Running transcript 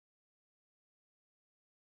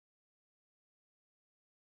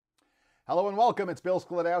Hello and welcome. It's Bill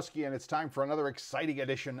Sklodowski, and it's time for another exciting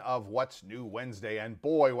edition of What's New Wednesday. And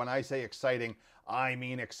boy, when I say exciting, I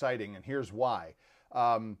mean exciting. And here's why.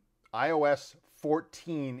 iOS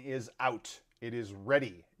 14 is out. It is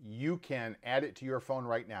ready. You can add it to your phone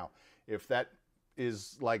right now. If that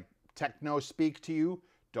is like techno speak to you,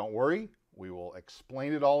 don't worry. We will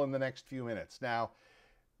explain it all in the next few minutes. Now,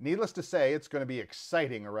 needless to say, it's going to be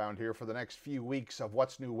exciting around here for the next few weeks of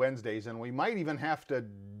What's New Wednesdays, and we might even have to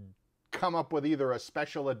come up with either a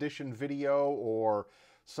special edition video or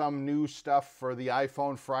some new stuff for the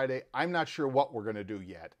iPhone Friday. I'm not sure what we're going to do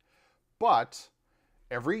yet. But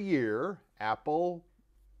every year, Apple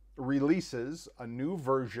releases a new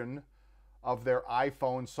version of their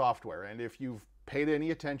iPhone software. And if you've paid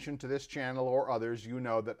any attention to this channel or others, you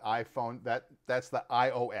know that that's the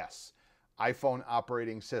iOS, iPhone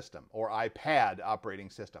operating system, or iPad operating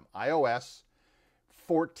system. iOS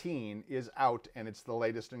 14 is out, and it's the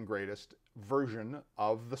latest and greatest version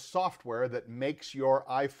of the software that makes your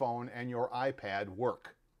iPhone and your iPad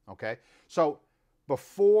work. Okay? So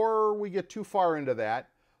before we get too far into that,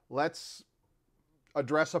 let's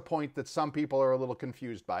address a point that some people are a little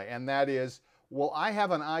confused by, and that is, well, I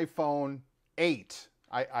have an iPhone 8.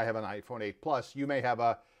 I have an iPhone 8 Plus. You may have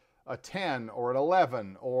a 10 or an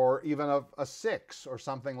 11 or even a 6 or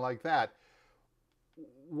something like that.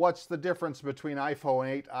 What's the difference between iPhone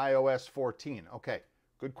 8, iOS 14? Okay,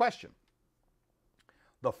 good question.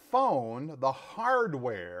 The phone, the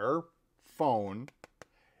hardware phone,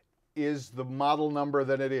 is the model number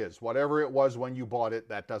that it is. Whatever it was when you bought it,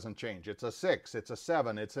 that doesn't change. It's a 6, it's a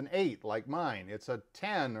 7, it's an 8 like mine, it's a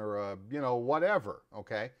 10 or a, whatever,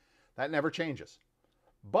 okay? That never changes.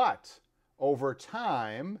 But over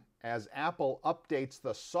time, as Apple updates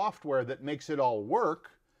the software that makes it all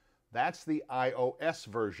work, that's the iOS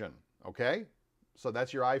version, okay? So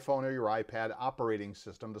that's your iPhone or your iPad operating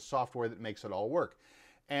system, the software that makes it all work.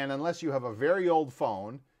 And unless you have a very old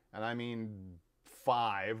phone, and I mean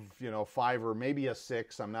 5 or maybe a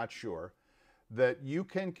 6, I'm not sure, that you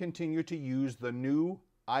can continue to use the new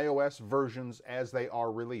iOS versions as they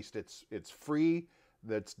are released. It's free,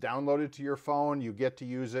 that's downloaded to your phone, you get to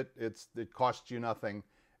use it, it costs you nothing,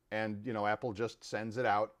 and Apple just sends it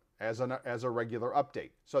out as a regular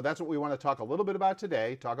update. So that's what we want to talk a little bit about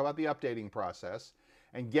today, talk about the updating process,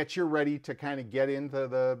 and get you ready to kind of get into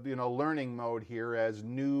the learning mode here as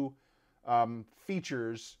new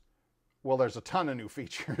features. Well, there's a ton of new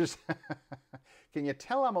features. Can you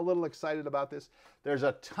tell I'm a little excited about this? There's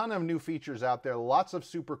a ton of new features out there, lots of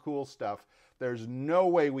super cool stuff. There's no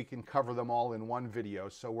way we can cover them all in one video,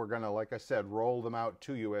 so we're going to, like I said, roll them out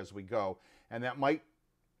to you as we go. And that might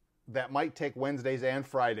take Wednesdays and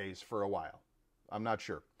Fridays for a while. I'm not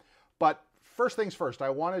sure. But first things first,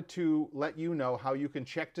 I wanted to let you know how you can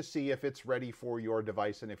check to see if it's ready for your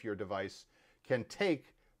device and if your device can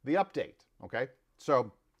take the update. Okay?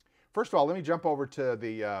 So first of all, let me jump over to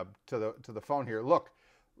the phone here. Look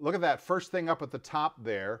at that first thing up at the top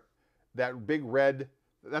there, that big red,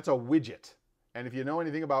 that's a widget. And if you know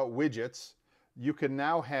anything about widgets, you can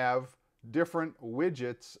now have different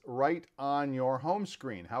widgets right on your home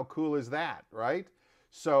screen. How cool is that, right?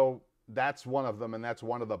 So that's one of them, and that's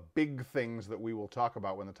one of the big things that we will talk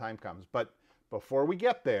about when the time comes. But before we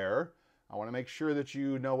get there, I want to make sure that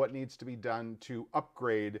you know what needs to be done to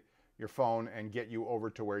upgrade your phone and get you over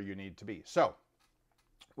to where you need to be. So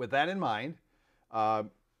with that in mind,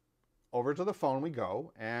 over to the phone we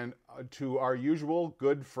go, and to our usual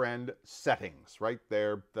good friend settings, right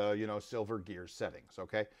there, the silver gear settings,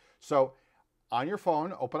 okay? So on your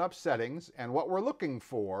phone, open up settings, and what we're looking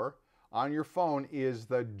for on your phone is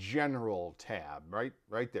the general tab, right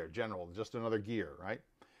there, general, just another gear, right?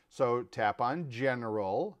 So tap on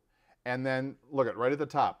general, and then look at right at the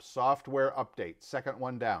top, software update, second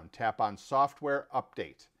one down, tap on software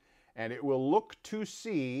update, and it will look to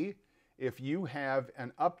see if you have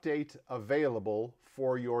an update available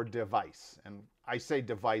for your device. And I say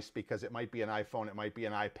device because it might be an iPhone, it might be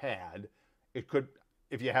an iPad. It could,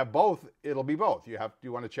 if you have both, it'll be both. You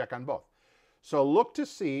want to check on both. So look to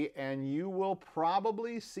see, and you will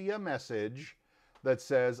probably see a message that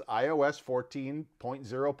says iOS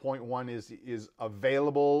 14.0.1 is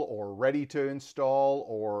available or ready to install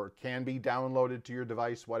or can be downloaded to your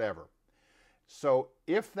device, whatever. So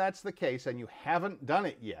if that's the case and you haven't done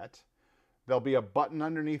it yet, there'll be a button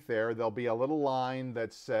underneath there. There'll be a little line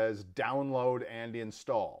that says download and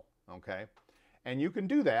install, okay? And you can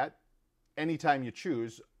do that anytime you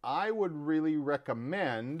choose. I would really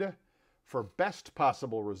recommend, for best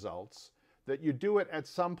possible results, that you do it at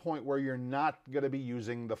some point where you're not going to be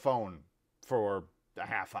using the phone for a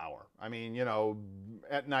half hour. I mean,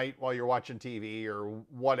 at night while you're watching TV or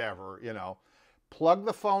whatever, you know. Plug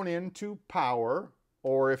the phone into power,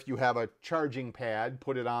 or if you have a charging pad,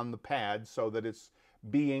 put it on the pad so that it's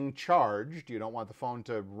being charged. You don't want the phone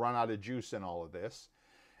to run out of juice in all of this.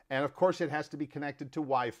 And of course, it has to be connected to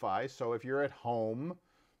Wi-Fi. So if you're at home,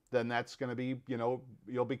 then that's going to be, you know,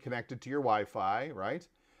 you'll be connected to your Wi-Fi, right?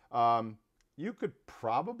 You could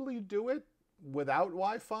probably do it without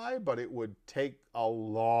Wi-Fi, but it would take a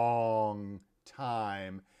long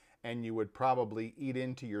time and you would probably eat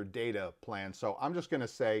into your data plan. So I'm just going to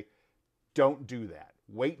say, don't do that.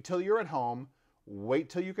 Wait till you're at home. Wait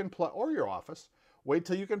till you can plug, or your office. Wait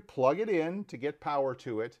till you can plug it in to get power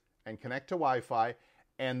to it and connect to Wi-Fi,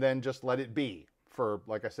 and then just let it be for,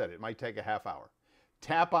 like I said, it might take a half hour.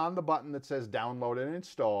 Tap on the button that says download and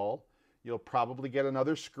install. You'll probably get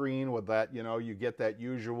another screen with that, you know, you get that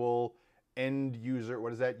usual end user,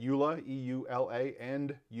 what is that? EULA, E-U-L-A,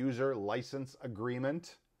 end user license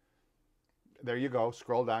agreement. There you go.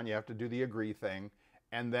 Scroll down. You have to do the agree thing.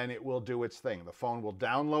 And then it will do its thing. The phone will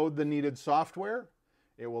download the needed software.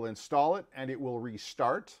 It will install it and it will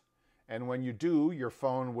restart. And when you do, your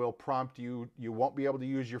phone will prompt you. You won't be able to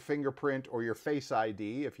use your fingerprint or your Face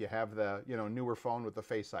ID if you have the, you know, newer phone with the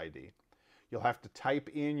Face ID. You'll have to type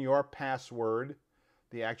in your password,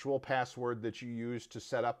 the actual password that you use to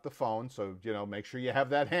set up the phone. So, you know, make sure you have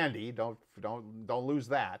that handy. Don't lose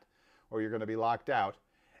that, or you're going to be locked out.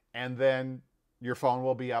 And then your phone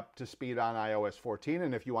will be up to speed on iOS 14.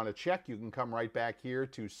 And if you want to check, you can come right back here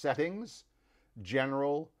to Settings,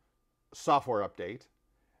 General, Software Update.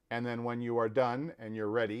 And then when you are done and you're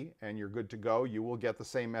ready and you're good to go, you will get the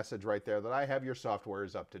same message right there that I have your software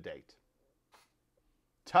is up to date.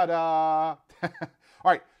 Ta-da!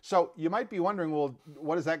 All right, so you might be wondering, well,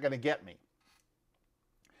 what is that going to get me?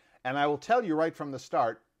 And I will tell you right from the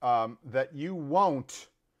start that you won't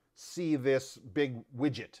see this big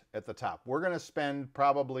widget at the top. We're going to spend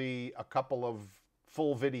probably a couple of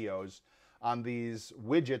full videos on these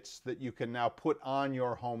widgets that you can now put on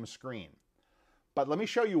your home screen. But let me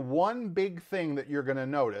show you one big thing that you're going to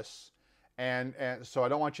notice. And so I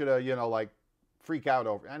don't want you to, you know, like freak out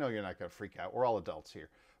over. I know you're not going to freak out. We're all adults here.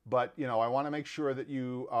 But, you know, I want to make sure that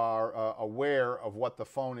you are aware of what the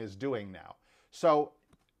phone is doing now. So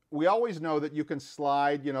we always know that you can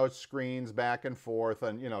slide, you know, screens back and forth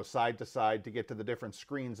and, you know, side to side to get to the different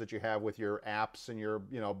screens that you have with your apps and your,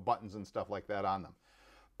 you know, buttons and stuff like that on them.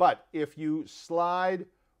 But if you slide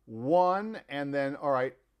one and then, all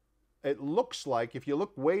right, it looks like if you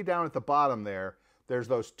look way down at the bottom there, there's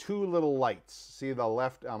those two little lights. See the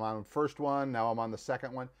left, I'm on the first one, now I'm on the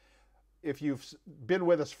second one. If you've been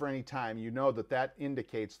with us for any time, you know that that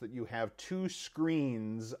indicates that you have two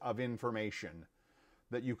screens of information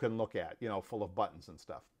that you can look at, you know, full of buttons and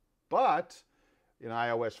stuff. But in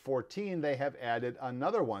iOS 14, they have added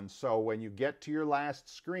another one. So when you get to your last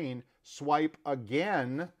screen, swipe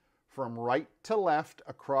again from right to left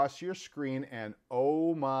across your screen, and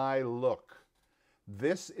oh my, look.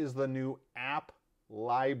 This is the new app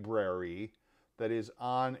library that is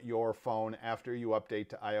on your phone after you update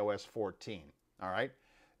to iOS 14. All right.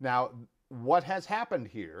 Now, what has happened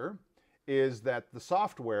here is that the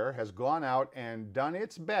software has gone out and done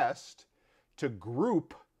its best to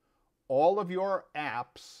group all of your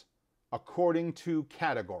apps according to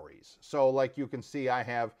categories. So like you can see,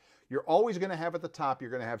 you're always going to have at the top, you're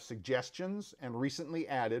going to have suggestions and recently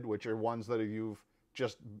added, which are ones that you've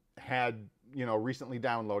just had, you know, recently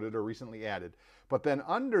downloaded or recently added. But then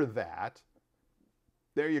under that,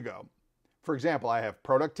 there you go. For example, I have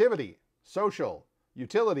productivity, social,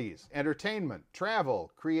 utilities, entertainment,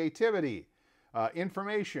 travel, creativity,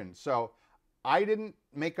 information. So I didn't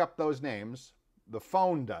make up those names. The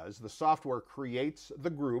phone does. The software creates the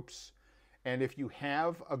groups. And if you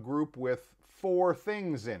have a group with 4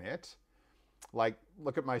 things in it, like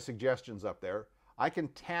look at my suggestions up there, I can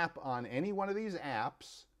tap on any one of these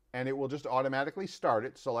apps and it will just automatically start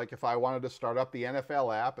it. So like if I wanted to start up the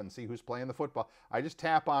NFL app and see who's playing the football, I just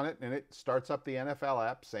tap on it and it starts up the NFL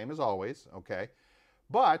app, same as always, okay?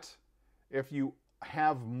 But if you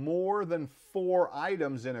have more than 4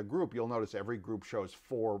 items in a group, you'll notice every group shows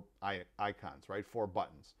 4 icons, right? 4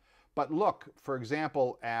 buttons. But look, for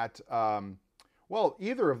example, at, well,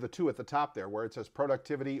 either of the 2 at the top there where it says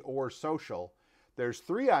productivity or social, there's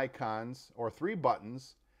 3 icons or 3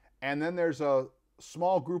 buttons, and then there's a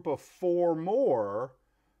small group of 4 more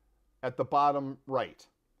at the bottom right.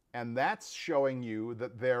 And that's showing you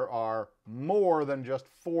that there are more than just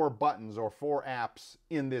 4 buttons or 4 apps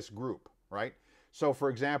in this group, right? So for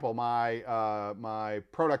example, my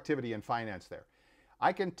productivity and finance there,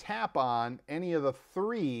 I can tap on any of the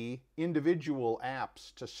 3 individual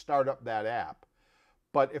apps to start up that app.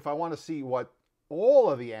 But if I want to see what all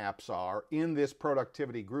of the apps are in this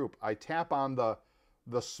productivity group, I tap on the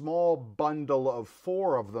small bundle of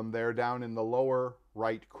 4 of them there down in the lower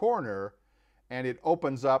right corner, and it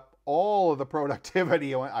opens up all of the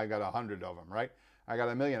productivity. I got 100 of them, right? I got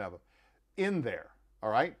 1,000,000 of them in there, all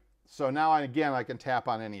right? So now, again, I can tap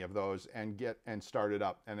on any of those and start it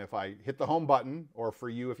up. And if I hit the home button, or for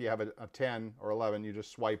you, if you have a 10 or 11, you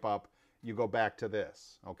just swipe up, you go back to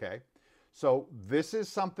this, okay? So this is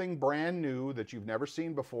something brand new that you've never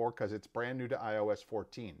seen before because it's brand new to iOS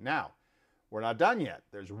 14. Now, we're not done yet.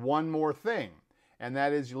 There's one more thing, and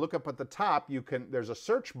that is you look up at the top, there's a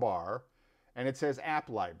search bar, and it says App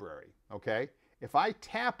Library, okay? If I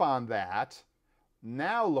tap on that,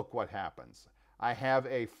 now look what happens. I have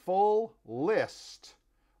a full list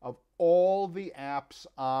of all the apps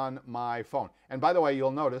on my phone. And by the way,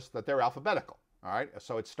 you'll notice that they're alphabetical, all right?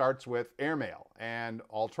 So it starts with Airmail and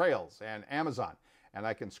All Trails and Amazon. And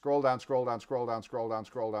I can scroll down, scroll down, scroll down, scroll down,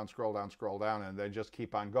 scroll down, scroll down, scroll down, and then just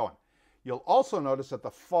keep on going. You'll also notice at the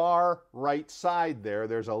far right side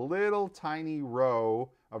there's a little tiny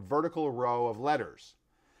row, a vertical row of letters.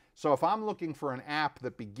 So if I'm looking for an app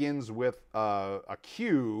that begins with a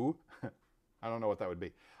Q, I don't know what that would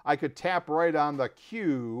be. I could tap right on the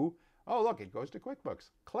Q. Oh, look, it goes to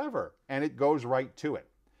QuickBooks. Clever. And it goes right to it.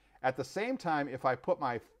 At the same time, if I put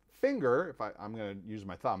my finger, I'm going to use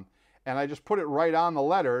my thumb, and I just put it right on the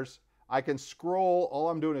letters, I can scroll. All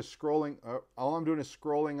I'm doing is scrolling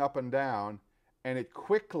up and down, and it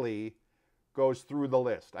quickly goes through the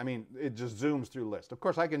list. I mean, it just zooms through the list. Of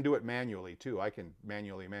course, I can do it manually too. I can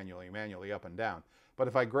manually up and down. But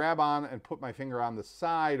if I grab on and put my finger on the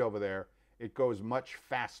side over there, it goes much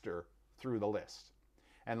faster through the list.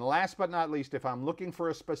 And last but not least, if I'm looking for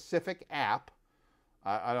a specific app,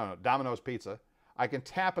 I don't know, Domino's Pizza, I can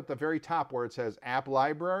tap at the very top where it says App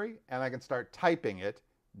Library, and I can start typing it,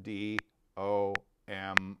 D-O-M-I,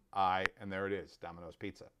 and there it is, Domino's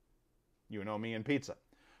Pizza. You know me and pizza.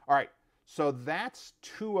 All right, so that's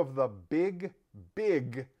 2 of the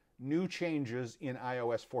big new changes in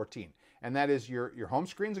iOS 14. And that is your home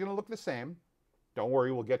screen is going to look the same. Don't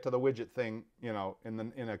worry, we'll get to the widget thing, you know,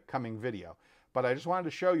 in a coming video. But I just wanted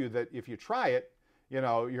to show you that if you try it, you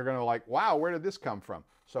know, you're going to like, wow, where did this come from?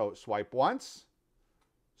 So swipe once,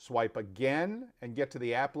 swipe again, and get to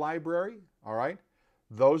the app library, all right?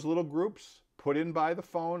 Those little groups put in by the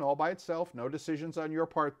phone all by itself, no decisions on your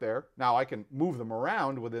part there. Now I can move them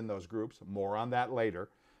around within those groups, more on that later.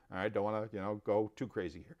 All right, don't want to, you know, go too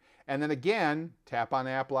crazy here. And then again, tap on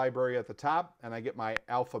App Library at the top, and I get my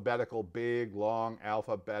alphabetical, big, long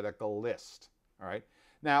alphabetical list. All right.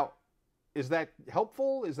 Now, is that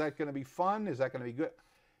helpful? Is that going to be fun? Is that going to be good?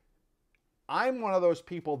 I'm one of those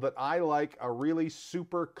people that I like a really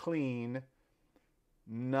super clean,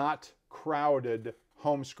 not crowded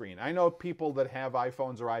home screen. I know people that have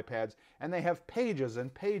iPhones or iPads, and they have pages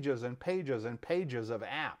and pages and pages and pages of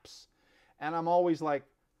apps. And I'm always like,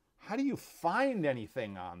 how do you find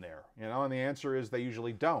anything on there? You know, and the answer is they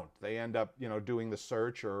usually don't. They end up, you know, doing the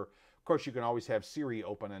search, or of course you can always have Siri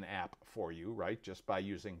open an app for you, right? Just by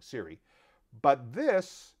using Siri. But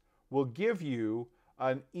this will give you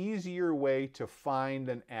an easier way to find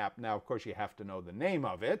an app. Now, of course, you have to know the name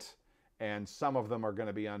of it, and some of them are going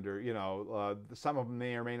to be under, you know, some of them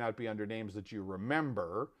may or may not be under names that you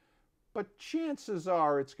remember. But chances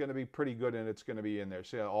are it's going to be pretty good, and it's going to be in there.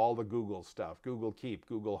 So all the Google stuff, Google Keep,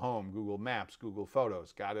 Google Home, Google Maps, Google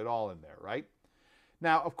Photos, got it all in there, right?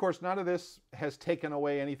 Now, of course, none of this has taken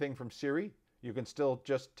away anything from Siri. You can still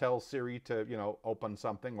just tell Siri to, you know, open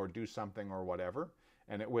something or do something or whatever,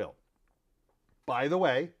 and it will. By the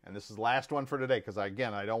way, and this is the last one for today, because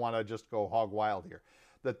again, I don't want to just go hog wild here,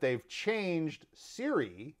 that they've changed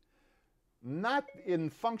Siri, not in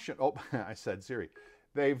function. Oh, I said Siri.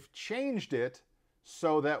 They've changed it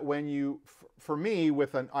so that when you, for me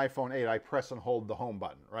with an iPhone 8, I press and hold the home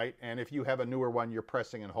button, right? And if you have a newer one, you're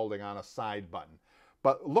pressing and holding on a side button.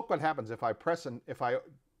 But look what happens if I press and if I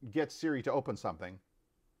get Siri to open something.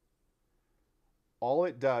 All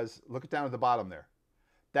it does, look down at the bottom there.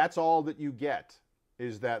 That's all that you get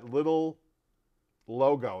is that little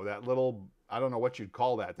logo, that little, I don't know what you'd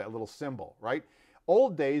call that little symbol, right?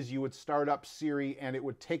 Old days, you would start up Siri and it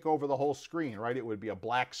would take over the whole screen, right? It would be a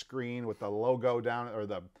black screen with the logo down, or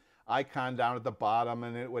the icon down at the bottom,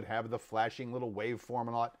 and it would have the flashing little waveform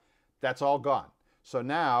and all that. That's all gone. So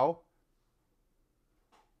now,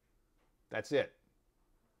 that's it.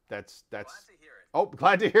 That's. Glad to hear it. Oh,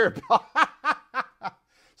 glad to hear it.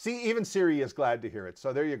 See, even Siri is glad to hear it.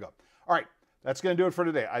 So there you go. All right, that's going to do it for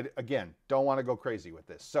today. I, again, don't want to go crazy with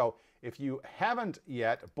this. So If you haven't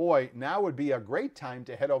yet, boy, now would be a great time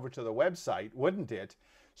to head over to the website, wouldn't it?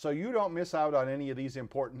 So you don't miss out on any of these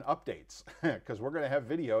important updates, because we're going to have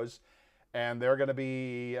videos and they're going to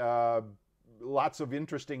be lots of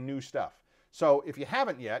interesting new stuff. So if you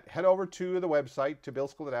haven't yet, head over to the website, to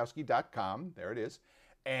billsklodowski.com. There it is.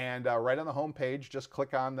 And right on the home page, just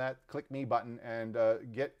click on that Click Me button and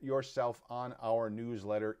get yourself on our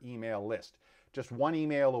newsletter email list. Just one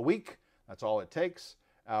email a week. That's all it takes.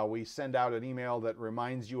 We send out an email that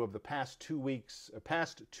reminds you of the past 2 weeks,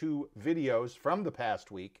 past 2 videos from the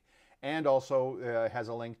past week, and also has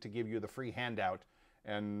a link to give you the free handout.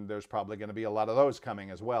 And there's probably going to be a lot of those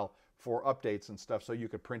coming as well for updates and stuff, so you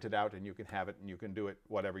could print it out and you can have it and you can do it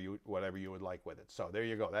whatever you would like with it. So there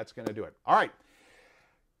you go. That's going to do it. All right,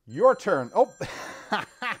 your turn. Oh,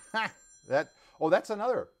 that's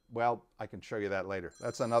another. Well, I can show you that later.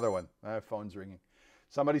 That's another one. My phone's ringing.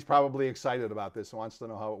 Somebody's probably excited about this and wants to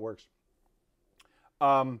know how it works.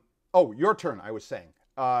 Oh, your turn, I was saying.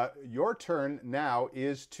 Your turn now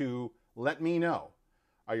is to let me know.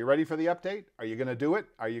 Are you ready for the update? Are you going to do it?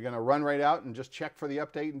 Are you going to run right out and just check for the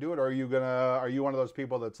update and do it? Or are you one of those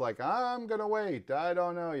people that's like, I'm going to wait, I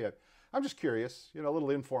don't know yet? I'm just curious, a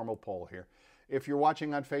little informal poll here. If you're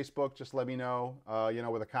watching on Facebook, just let me know,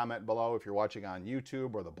 with a comment below. If you're watching on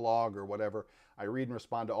YouTube or the blog or whatever, I read and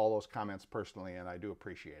respond to all those comments personally, and I do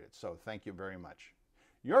appreciate it. So thank you very much.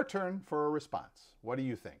 Your turn for a response. What do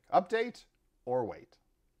you think? Update or wait?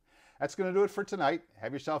 That's going to do it for tonight.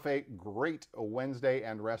 Have yourself a great Wednesday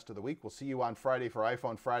and rest of the week. We'll see you on Friday for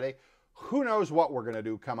iPhone Friday. Who knows what we're going to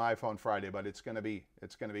do come iPhone Friday, but it's going to be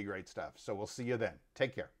great stuff. So we'll see you then.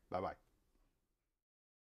 Take care. Bye-bye.